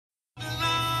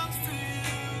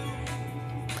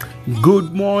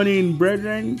Good morning,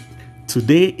 brethren.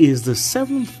 Today is the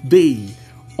 7th day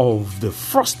of the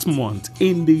first month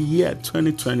in the year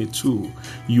 2022.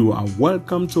 You are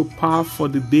welcome to Power for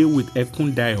the Day with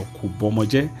Ekundayo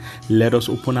Kubomoje. Let us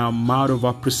open our mouth of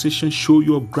appreciation, show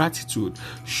your gratitude,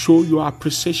 show your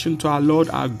appreciation to our Lord,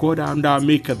 our God, and our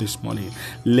Maker this morning.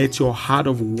 Let your heart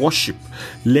of worship,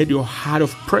 let your heart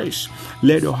of praise,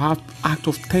 let your heart act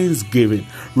of thanksgiving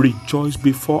rejoice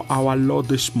before our Lord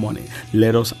this morning.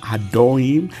 Let us adore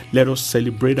Him. Let us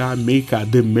celebrate our Maker,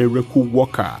 the miracle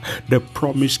worker, the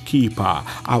promise keeper,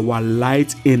 our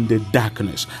light in the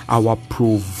darkness, our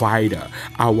provider,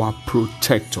 our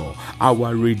protector,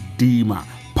 our redeemer,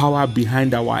 power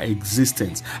behind our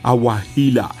existence, our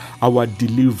healer, our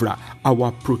deliverer,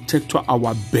 our protector,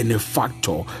 our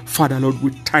benefactor. Father, Lord,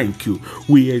 we thank you.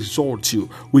 We exalt you.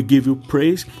 We give you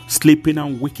praise. Sleeping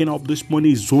and waking up this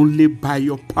morning is only by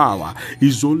your power,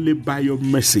 is only by your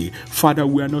mercy. Father,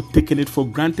 we are not taking it for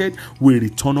granted. We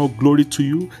return all glory to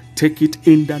you. Take it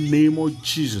in the name of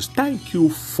Jesus. Thank you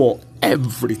for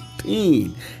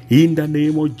everything. In the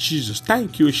name of Jesus.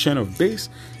 Thank you, Ancient of Days.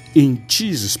 In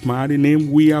Jesus' mighty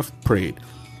name we have prayed.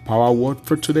 Power word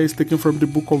for today is taken from the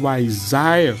book of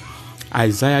Isaiah.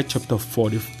 Isaiah chapter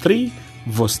 43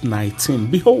 verse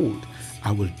 19. Behold,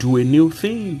 I will do a new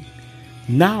thing.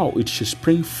 Now it shall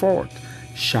spring forth.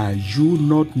 Shall you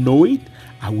not know it?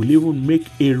 I will even make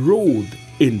a road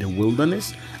in the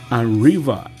wilderness and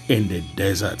river in the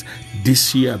desert.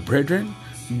 This year, brethren,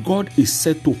 God is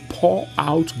set to pour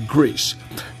out grace,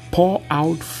 pour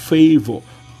out favor,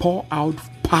 pour out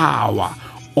power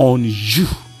on you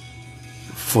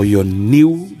for your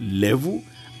new level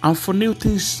and for new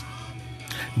things.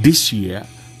 This year,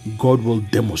 God will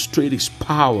demonstrate His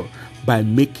power by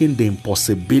making the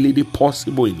impossibility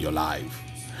possible in your life.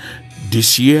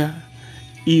 This year,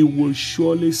 He will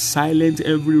surely silence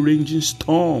every raging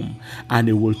storm, and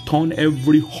He will turn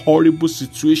every horrible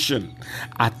situation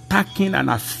attacking and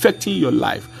affecting your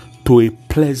life to a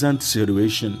pleasant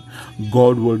situation.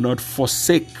 God will not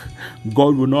forsake.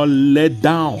 God will not let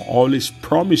down all His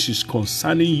promises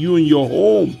concerning you and your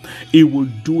home. He will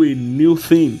do a new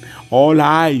thing. All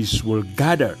eyes will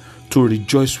gather to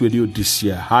rejoice with you this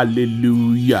year.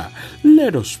 Hallelujah.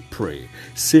 Let us pray.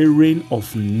 Say, rain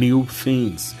of new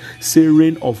things. Say,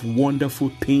 rain of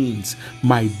wonderful things.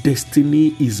 My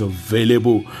destiny is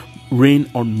available. Rain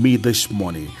on me this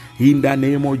morning. In the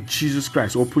name of Jesus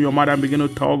Christ, open your mouth and begin to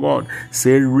tell God.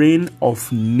 Say, rain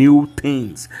of new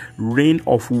things, rain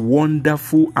of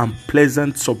wonderful and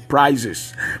pleasant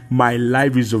surprises. My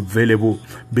life is available.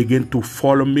 Begin to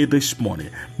follow me this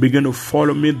morning. Begin to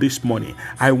follow me this morning.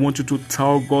 I want you to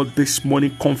tell God this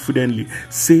morning confidently.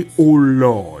 Say, oh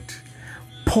Lord,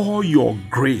 pour your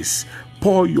grace,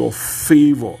 pour your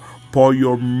favor, pour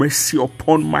your mercy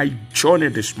upon my journey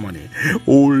this morning.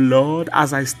 Oh Lord,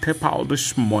 as I step out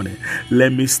this morning,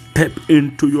 let me step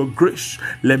into your grace.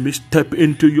 Let me step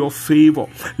into your favor.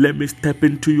 Let me step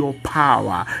into your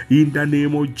power. In the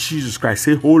name of Jesus Christ.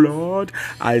 Say, oh Lord,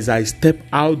 as I step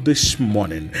out this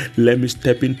morning, let me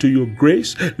step into your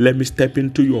grace. Let me step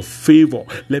into your favor.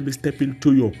 Let me step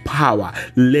into your power.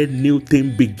 Let new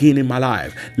things begin in my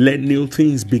life. Let new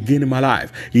things begin in my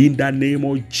life. In the name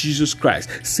of Jesus Christ.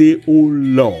 Say, oh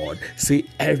Lord, say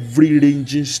every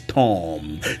raging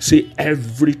storm, say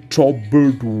every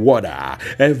troubled water,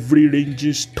 every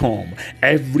raging storm,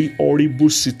 every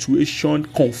horrible situation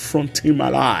confronting my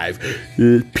life,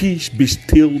 peace be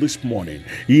still this morning.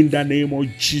 In the name of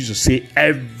Jesus, say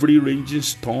every raging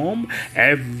storm,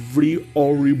 every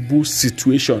horrible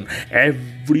situation,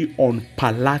 every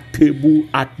unpalatable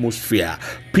atmosphere,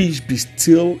 peace be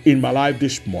still in my life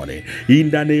this morning.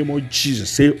 In the name of Jesus,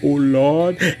 say, oh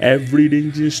Lord, every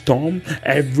raging storm,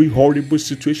 every horrible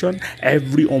situation,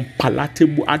 every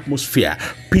unpalatable atmosphere,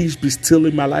 peace be still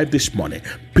in my life this morning.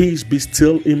 Peace be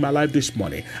still in my life this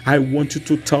morning. I want you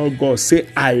to tell God, say,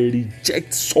 I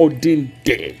reject sudden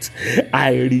death.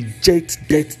 I reject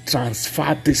death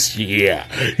transfer this year.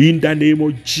 In the name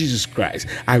of Jesus Christ.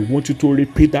 I want you to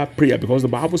repeat that prayer because the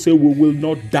Bible says we will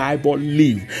not die but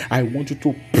live. I want you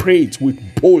to pray it with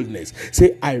boldness.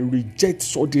 Say, I reject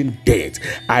sudden death.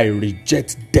 I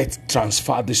reject death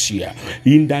transfer this year.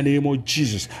 In the name of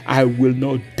Jesus, I will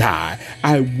not die.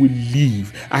 I will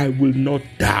live. I will not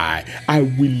die. I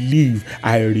will will live.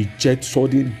 I reject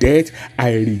sudden death.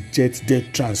 I reject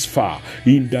death transfer.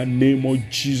 In the name of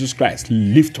Jesus Christ,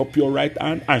 lift up your right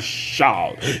hand and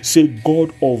shout. Say,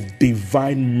 God of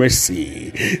divine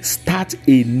mercy, start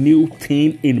a new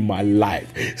thing in my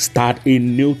life. Start a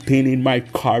new thing in my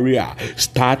career.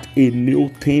 Start a new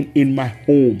thing in my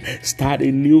home. Start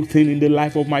a new thing in the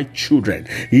life of my children.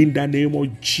 In the name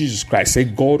of Jesus Christ, say,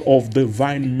 God of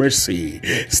divine mercy,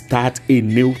 start a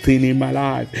new thing in my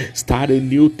life. Start a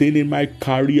new thing in my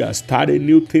career. Start a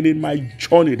new thing in my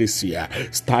journey this year.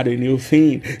 Start a new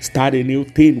thing. Start a new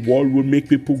thing. What will make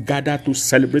people gather to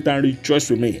celebrate and rejoice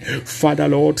with me? Father,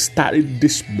 Lord, start it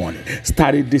this morning.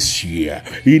 Start it this year.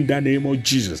 In the name of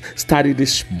Jesus. Start it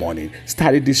this morning.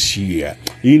 Start it this year.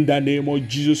 In the name of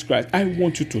Jesus Christ. I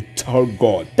want you to tell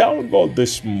God. Tell God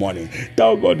this morning.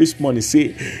 Tell God this morning.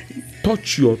 Say,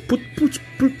 touch your,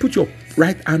 put your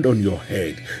right hand on your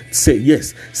head. Say,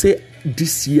 yes. Say,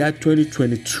 this year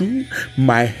 2022,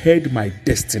 my head, my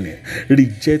destiny,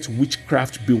 reject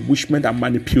witchcraft, bewitchment, and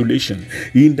manipulation.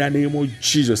 In the name of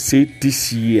Jesus, say,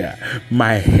 this year,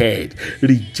 my head,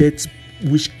 reject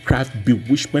witchcraft,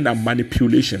 bewitchment, and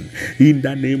manipulation. In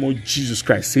the name of Jesus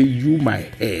Christ, say, you, my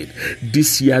head,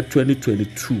 this year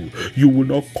 2022, you will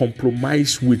not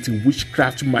compromise with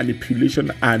witchcraft,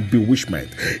 manipulation, and bewitchment.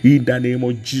 In the name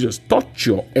of Jesus, touch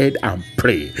your head and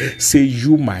pray. Say,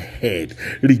 you, my head,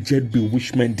 reject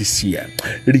bewitchment this year,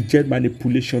 reject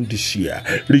manipulation this year,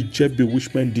 reject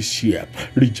bewitchment this year,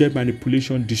 reject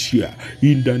manipulation this year.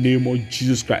 In the name of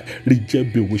Jesus Christ,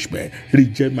 reject bewitchment,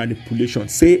 reject manipulation.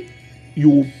 Say,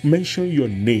 you mention your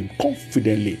name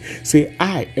confidently. Say,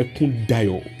 I,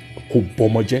 Ekundayo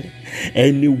Kobomoje.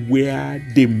 Anywhere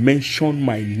they mention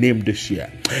my name this year,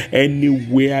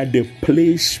 anywhere they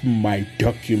place my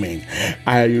document,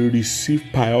 I receive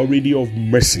priority of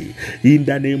mercy. In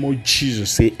the name of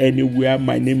Jesus, say, anywhere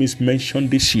my name is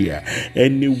mentioned this year,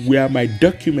 anywhere my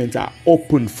documents are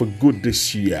open for good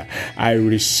this year, I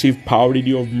receive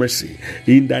priority of mercy.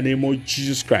 In the name of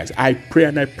Jesus Christ, I pray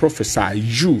and I prophesy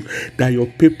you that your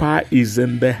paper is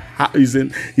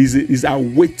is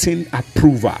awaiting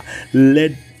approval.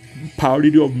 Let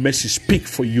priority of mercy speak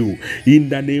for you. In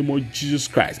the name of Jesus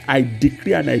Christ, I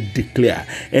decree and I declare,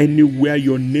 anywhere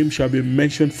your name shall be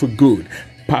mentioned for good,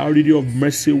 priority of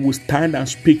mercy will stand and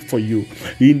speak for you.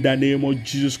 In the name of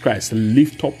Jesus Christ,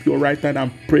 lift up your right hand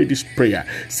and pray this prayer.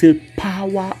 Say,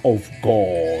 power of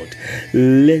God,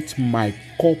 let my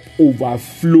cup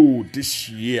overflow this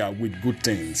year with good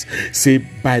things. Say,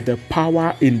 by the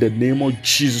power in the name of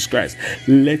Jesus Christ,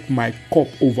 let my cup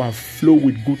overflow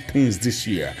with good things this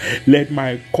year. Let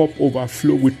my cup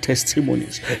overflow with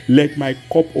testimonies. Let my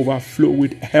cup overflow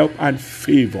with help and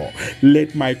favor.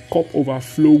 Let my cup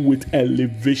overflow with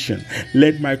elevation.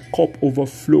 Let my cup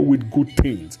overflow with good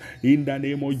things. In the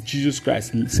name of Jesus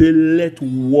Christ, say, let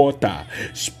water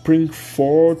spring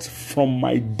forth from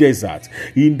my desert.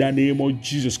 In the name of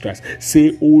Jesus Christ,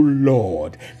 say, oh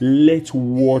Lord, let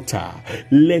water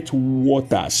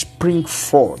spring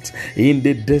forth in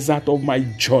the desert of my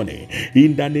journey.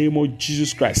 In the name of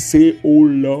Jesus Christ, say, oh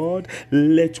Lord,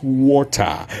 let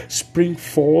water spring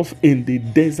forth in the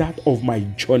desert of my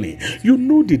journey. You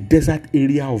know the desert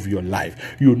area of your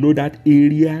life. You know that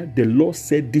area. The Lord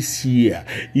said this year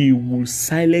He will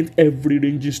silence every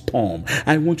raging storm.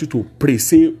 I want you to pray.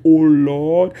 Say, oh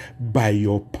Lord, by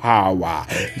your power,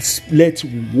 let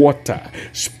water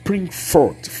spring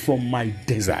forth from my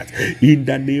desert. In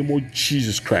the name of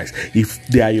Jesus Christ. If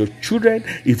they are your children,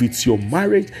 if it's your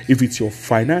marriage, if it's your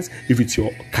finance, if it's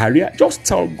your career, just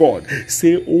tell God.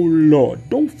 Say, oh Lord,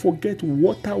 don't forget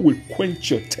water will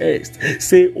quench your thirst.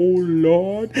 Say, oh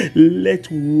Lord, let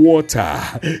water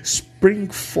spring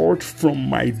forth from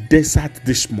my desert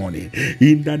this morning.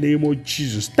 In the name of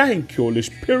Jesus. Thank you, Holy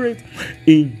Spirit.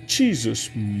 In Jesus'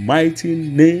 mighty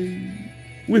name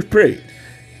we pray.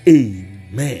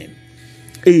 Amen.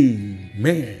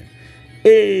 Amen.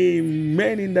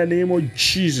 Amen. In the name of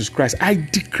Jesus Christ, I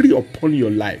decree upon your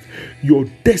life, your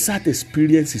desert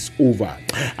experience is over.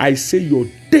 I say your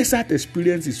desert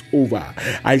experience is over.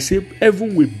 I say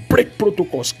heaven will break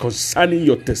protocols concerning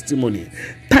your testimony.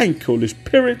 Thank you, Holy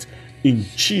Spirit. In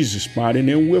Jesus' mighty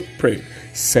name we pray.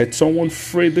 Set someone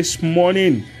free this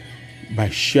morning by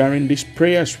sharing these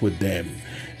prayers with them.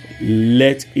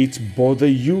 Let it bother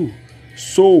you,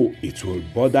 so it will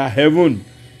bother heaven.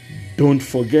 Don't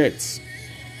forget,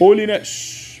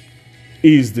 holiness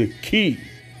is the key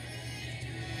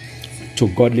to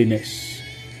godliness,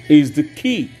 is the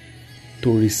key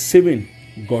to receiving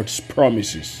God's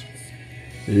promises.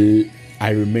 I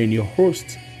remain your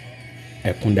host,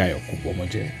 Ekundayo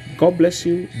Kobomoje. God bless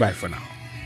you. Bye for now.